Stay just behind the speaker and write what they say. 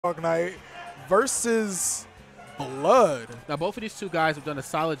HotDogKnight versus BlooD. Now, both of these two guys have done a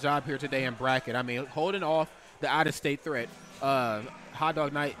solid job here today in bracket. I mean, holding off the out-of-state threat.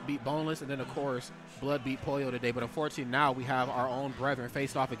 HotDogKnight beat Boneless, and then, of course, BlooD beat Pollo today. But unfortunately, now we have our own brethren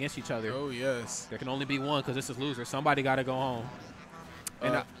faced off against each other. Oh, yes. There can only be one because this is loser. Somebody got to go home.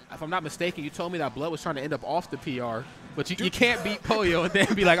 And if I'm not mistaken, you told me that BlooD was trying to end up off the PR. But you can't beat Pollo and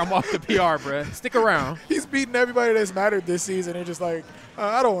then be like, I'm off the PR, bro. Stick around. He's beating everybody that's mattered this season. And just like,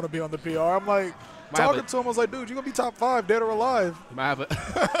 I don't want to be on the PR. I'm like, talking to him, I was like, dude, you're going to be top 5, dead or alive. You might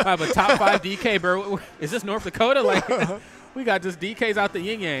have a top 5 DK, bro. Is this North Dakota? Like, we got just DKs out the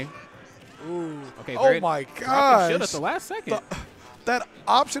yin-yang. Ooh. Okay, oh, my gosh. Shit at the last second. That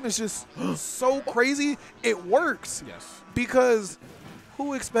option is just so crazy. It works. Yes. Because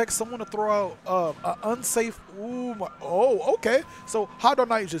who expects someone to throw out an unsafe? Ooh, oh, okay. So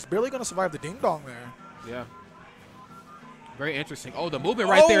HotDogKnight is just barely going to survive the ding-dong there. Yeah. Very interesting. Oh, the movement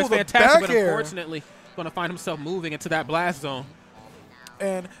right there is fantastic, but unfortunately going to find himself moving into that blast zone.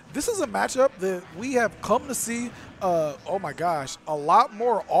 And this is a matchup that we have come to see, oh my gosh, a lot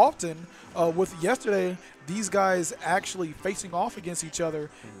more often with yesterday. These guys actually facing off against each other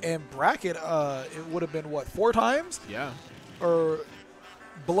in bracket. It would have been, what, 4 times? Yeah. Or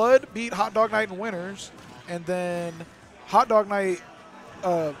BlooD beat HotDogKnight in winners, and then HotDogKnight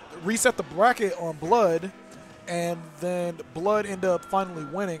reset the bracket on BlooD, and then BlooD ended up finally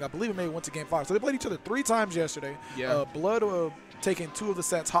winning. I believe it may have went to game 5. So they played each other 3 times yesterday. Yeah. BlooD taking 2 of the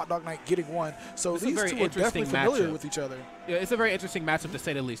sets, HotDogKnight getting 1. So these two are definitely familiar with each other. Yeah, it's a very interesting matchup to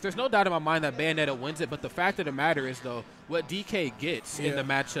say the least. There's no doubt in my mind that Bayonetta wins it, but the fact of the matter is, though, what DK gets in the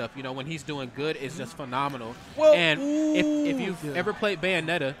matchup, you know, when he's doing good is just phenomenal. Well, and if you've ever played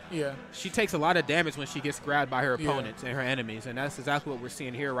Bayonetta, she takes a lot of damage when she gets grabbed by her opponents and her enemies, and that's exactly what we're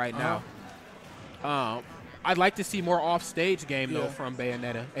seeing here right now. I'd like to see more off-stage game, though, from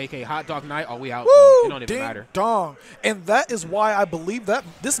Bayonetta, a.k.a. HotDogKnight. Oh, we out. It don't even matter. Dong. And that is why I believe that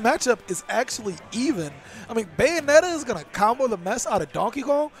this matchup is actually even. I mean, Bayonetta is going to combo the mess out of Donkey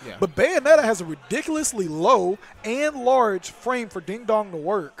Kong, but Bayonetta has a ridiculously low and large frame for Ding Dong to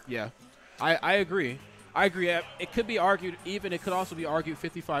work. Yeah, I agree. I agree. It could be argued even. It could also be argued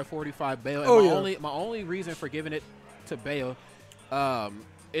 55-45 Bayo. And my only reason for giving it to Bayo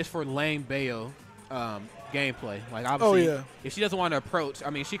is for lame Bayo gameplay. Like, obviously, if she doesn't want to approach, I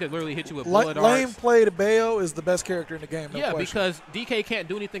mean, she could literally hit you with bullet arts. Lane play to Bayo is the best character in the game, no question. Because DK can't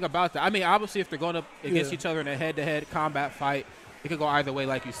do anything about that. I mean, obviously, if they're going up against each other in a head-to-head combat fight, it could go either way,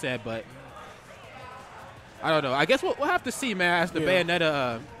 like you said, but I don't know. I guess we'll have to see, man, as the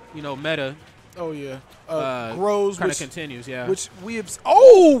Bayonetta, meta grows, kind of continues, Which we have –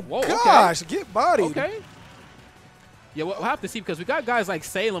 oh, whoa, gosh, get bodied. Okay. Yeah, we'll have to see because we got guys like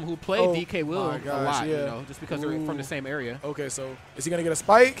Salem who play DK Will a lot, you know, just because they're from the same area. Okay, so is he going to get a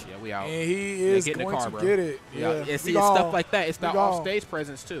spike? Yeah, we out. And he is going to get it. Yeah, see, it's stuff like that. It's the off-stage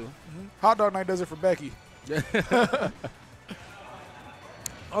presence, too. HotDogKnight does it for Becky.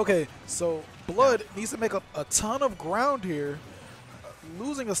 Okay, so BlooD needs to make up a ton of ground here,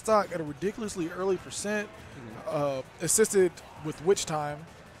 losing a stock at a ridiculously early percent, assisted with witch time.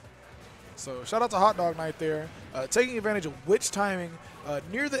 So shout out to HotDogKnight there, taking advantage of witch timing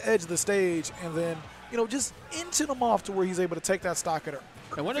near the edge of the stage, and then just inching him off to where he's able to take that stock at her.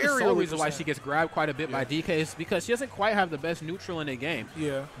 And one of the sole reasons why she gets grabbed quite a bit by DK is because she doesn't quite have the best neutral in the game.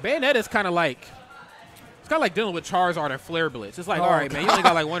 Yeah, Bayonetta is kind of like dealing with Charizard and Flare Blitz. It's like, all right, man, you only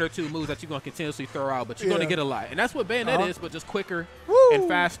got like 1 or 2 moves that you're going to continuously throw out, but you're going to get a lot, and that's what Bayonetta is, but just quicker and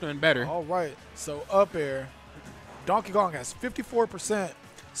faster and better. All right, so up air, Donkey Kong has 54%.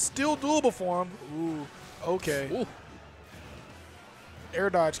 Still doable for him. Ooh, okay. Ooh. Air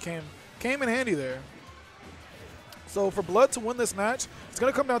dodge came in handy there. So for BlooD to win this match, it's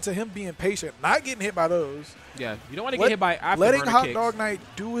going to come down to him being patient, not getting hit by those. Yeah, you don't want to get hit by afterburner letting kicks. HotDogKnight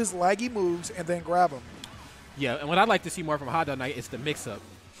do his laggy moves and then grab him. Yeah, and what I'd like to see more from HotDogKnight is the mix-up.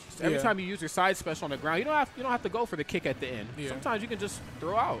 So every time you use your side special on the ground, you don't have to go for the kick at the end. Sometimes you can just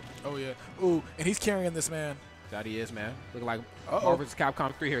throw out. Oh yeah. Ooh, and he's carrying this man. That he is, man. Looking like Marvel vs.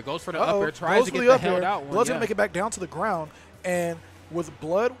 Capcom 3 here. Goes for the up air, tries to get the held out one. BlooD's going to make it back down to the ground. And with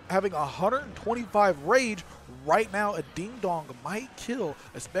BlooD having 125 rage, right now a Ding Dong might kill,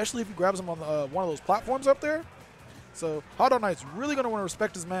 especially if he grabs him on one of those platforms up there. So HotDogKnight's really going to want to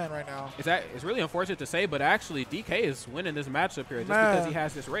respect his man right now. It's really unfortunate to say, but actually DK is winning this matchup here just because he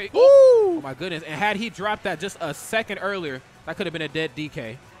has this rage. Ooh. Oh, my goodness. And had he dropped that just a second earlier, that could have been a dead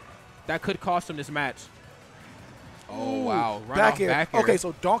DK. That could cost him this match. Oh, wow. Back air. Okay,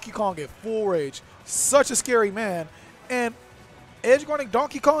 so Donkey Kong at full rage. Such a scary man. And edge guarding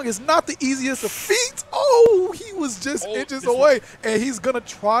Donkey Kong is not the easiest of feats. Oh, he was just inches away, and he's gonna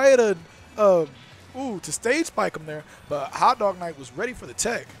try to stage spike him there. But HotDogKnight was ready for the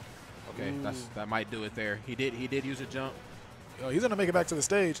tech. Okay, that might do it there. He did use a jump. Oh, he's gonna make it back to the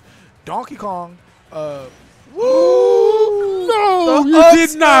stage. Donkey Kong. Woo! No, you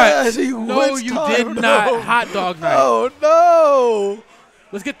did not. No, you did not. HotDogKnight. Oh no!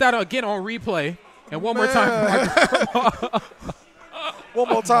 Let's get that again on replay. And one more time. One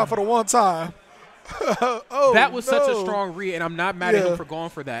more time for the one time. That was such a strong read, and I'm not mad at him for going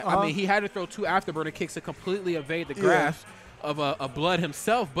for that. I mean, he had to throw 2 afterburner kicks to completely evade the grasp of a BlooD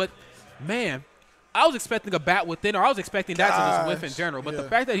himself. But, man, I was expecting a bat within, or I was expecting that to just whiff in general. But the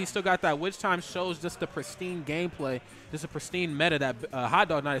fact that he still got that witch time shows just the pristine gameplay, just a pristine meta that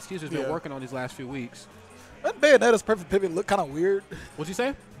HotDogKnight has been working on these last few weeks. That Bayonetta's perfect pivot looked kind of weird. What'd you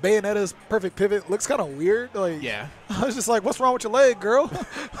say? Bayonetta's perfect pivot looks kind of weird. Like, yeah. I was just like, what's wrong with your leg, girl?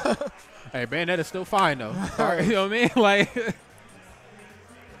 Hey, Bayonetta's still fine, though. You know what I mean? Like,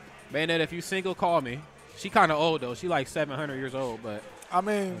 Bayonetta, if you single, call me. She kind of old, though. She like 700 years old, but. I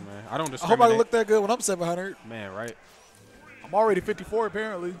mean, man, I don't discriminate. I hope I look that good when I'm 700. Man, right? I'm already 54,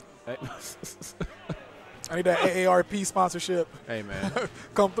 apparently. Hey. I need that AARP sponsorship. Hey, man.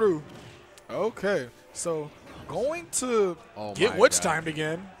 Come through. Okay. So, going to get witch timed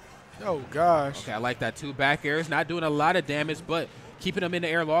again. Oh, gosh. Okay, I like that 2 back airs. Not doing a lot of damage, but keeping them in the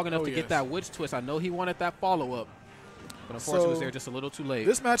air long enough to get that witch twist. I know he wanted that follow-up, but unfortunately, it was there just a little too late.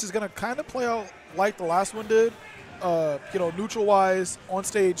 This match is going to kind of play out like the last one did. You know, neutral-wise,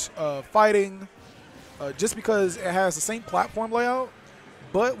 on-stage fighting, just because it has the same platform layout,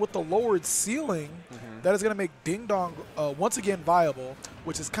 but with the lowered ceiling, that is going to make Ding Dong once again viable,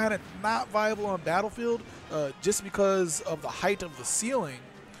 which is kind of not viable on Battlefield just because of the height of the ceiling.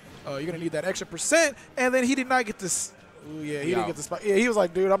 You're going to need that extra %, and then he did not get this. Ooh, yeah, he didn't get the spot. Yeah, he was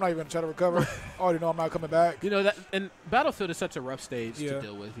like, dude, I'm not even trying to recover. I already know I'm not coming back. You know, that, and Battlefield is such a rough stage to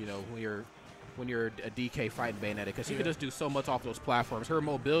deal with, you know, when you're a DK fighting Bayonetta, because she can just do so much off those platforms. Her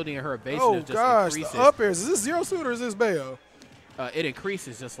mobility and her evasiveness just increases. The up airs. Is this Zero Suit or is this Bayo? It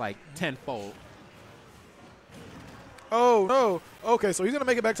increases just like tenfold. Oh, no. Okay, so he's going to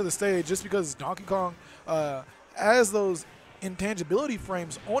make it back to the stage just because Donkey Kong has those intangibility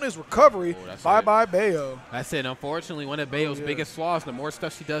frames on his recovery. Bye-bye, Bayo. That's it. Unfortunately, one of Bayo's biggest flaws, the more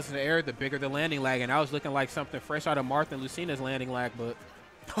stuff she does in the air, the bigger the landing lag. And I was looking like something fresh out of Martha and Lucina's landing lag, but...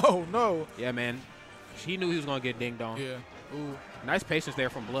 Oh, no. Yeah, man. He knew he was going to get ding-dong. Yeah. Ooh. Nice patience there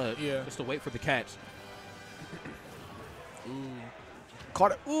from BlooD. Yeah. Just to wait for the catch. Ooh.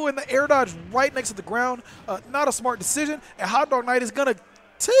 Caught it. Ooh, and the air dodge right next to the ground. Not a smart decision. And HotDogKnight is going to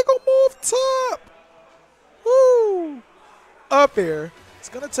take him off top. Woo. Up air. It's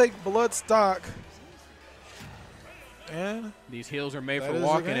going to take BlooD stock. And these hills are made for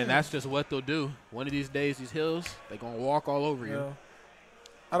walking, and that's just what they'll do. One of these days, these hills, they're going to walk all over you.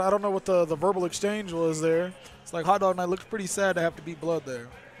 I don't know what the verbal exchange was there. It's like HotDogKnight looked pretty sad to have to beat BlooD there.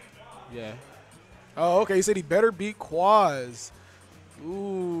 Yeah. Oh, okay. He said he better beat Quaz.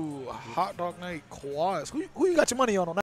 Ooh, HotDogKnight Quaz. Who you got your money on that?